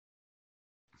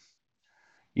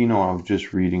I was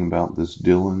just reading about this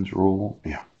Dillon's rule.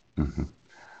 Yeah. hmm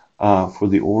for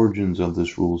the origins of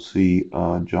this rule, see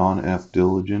John F.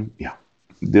 Dillon. Yeah.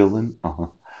 Dillon.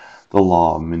 The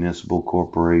Law of Municipal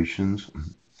Corporations.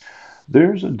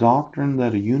 There's a doctrine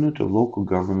that a unit of local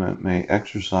government may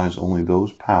exercise only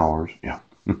those powers. Yeah.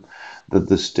 That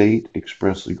the state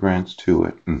expressly grants to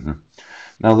it.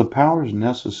 Now, the powers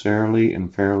necessarily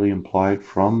and fairly implied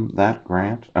from that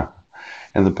grant,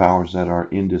 and the powers that are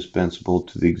indispensable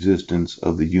to the existence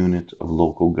of the unit of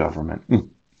local government.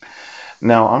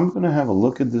 Now, I'm going to have a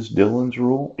look at this Dillon's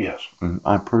rule. Yes,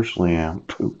 I personally am.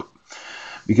 Poop.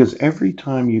 Because every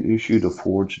time you issued a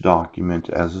forged document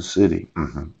as a city,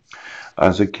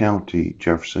 as a county,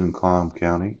 Jefferson and Clallam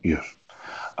County, yes,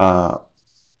 uh,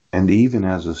 and even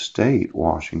as a state,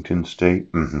 Washington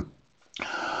State,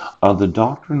 the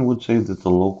doctrine would say that the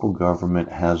local government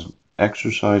has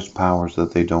exercised powers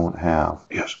that they don't have.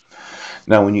 Yes.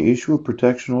 Now, when you issue a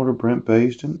protection order, Brent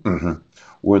Basden,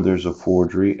 where there's a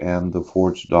forgery and the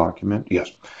forged document,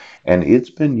 yes, and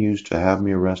it's been used to have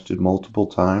me arrested multiple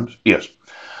times, yes,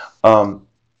 um,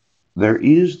 there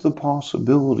is the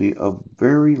possibility of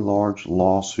very large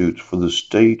lawsuits for the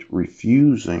state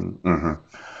refusing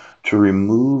to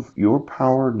remove your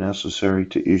power necessary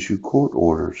to issue court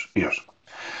orders. Yes.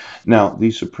 Now, the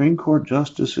Supreme Court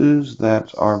justices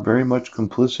that are very much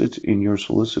complicit in your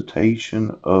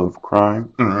solicitation of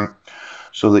crime,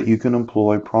 so that you can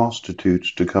employ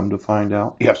prostitutes to come to find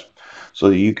out, yes, so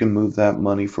that you can move that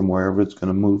money from wherever it's going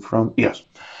to move from, yes.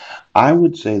 I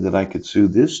would say that I could sue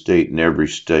this state and every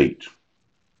state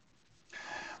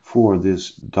for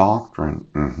this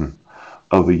doctrine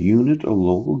of a unit of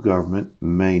local government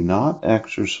may not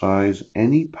exercise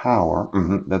any power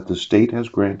that the state has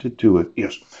granted to it,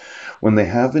 yes, when they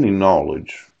have any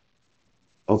knowledge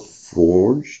of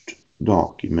forged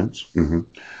documents,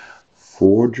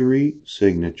 forgery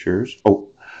signatures,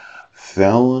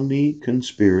 felony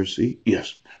conspiracy,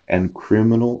 yes, and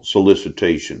criminal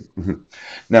solicitation.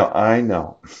 Now, I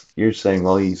know you're saying,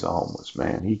 well, he's a homeless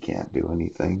man. He can't do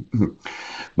anything.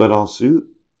 But I'll sue.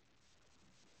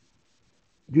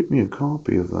 Get me a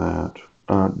copy of that.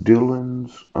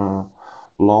 Dillon's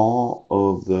Law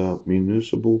of the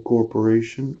Municipal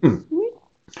Corporation.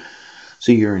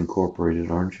 See, you're incorporated,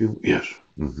 aren't you? Yes.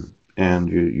 And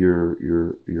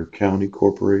your county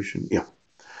corporation. Yeah.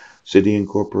 City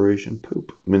incorporation.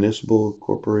 Poop. Municipal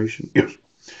corporation. Yes.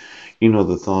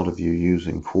 The thought of you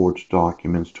using forged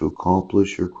documents to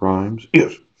accomplish your crimes.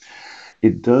 Yes.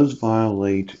 It does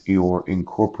violate your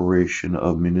incorporation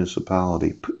of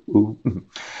municipality.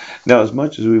 Now, as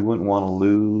much as we wouldn't want to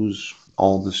lose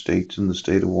all the states in the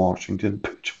state of Washington,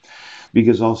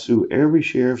 because I'll sue every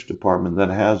sheriff's department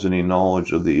that has any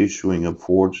knowledge of the issuing of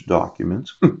forged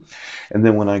documents. And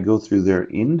then when I go through their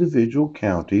individual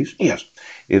counties, yes,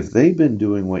 if they've been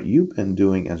doing what you've been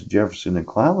doing as Jefferson and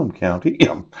Clallam County,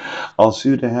 yeah, I'll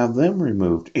sue to have them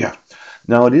removed. Yeah.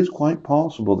 Now, it is quite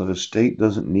possible that a state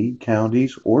doesn't need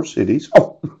counties or cities.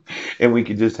 And we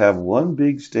could just have one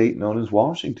big state known as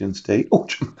Washington State.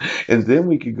 And then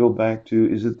we could go back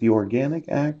to, is it the Organic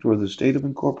Act or the State of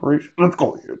Incorporation? Let's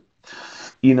go here.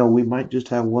 We might just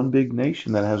have one big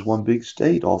nation that has one big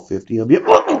state, all 50 of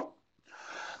you.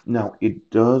 Now,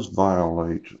 it does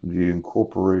violate the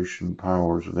incorporation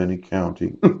powers of any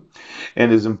county.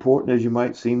 And as important as you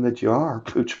might seem that you are,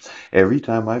 every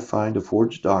time I find a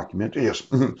forged document, yes,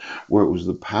 where it was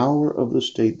the power of the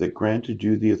state that granted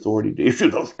you the authority to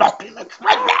issue those documents,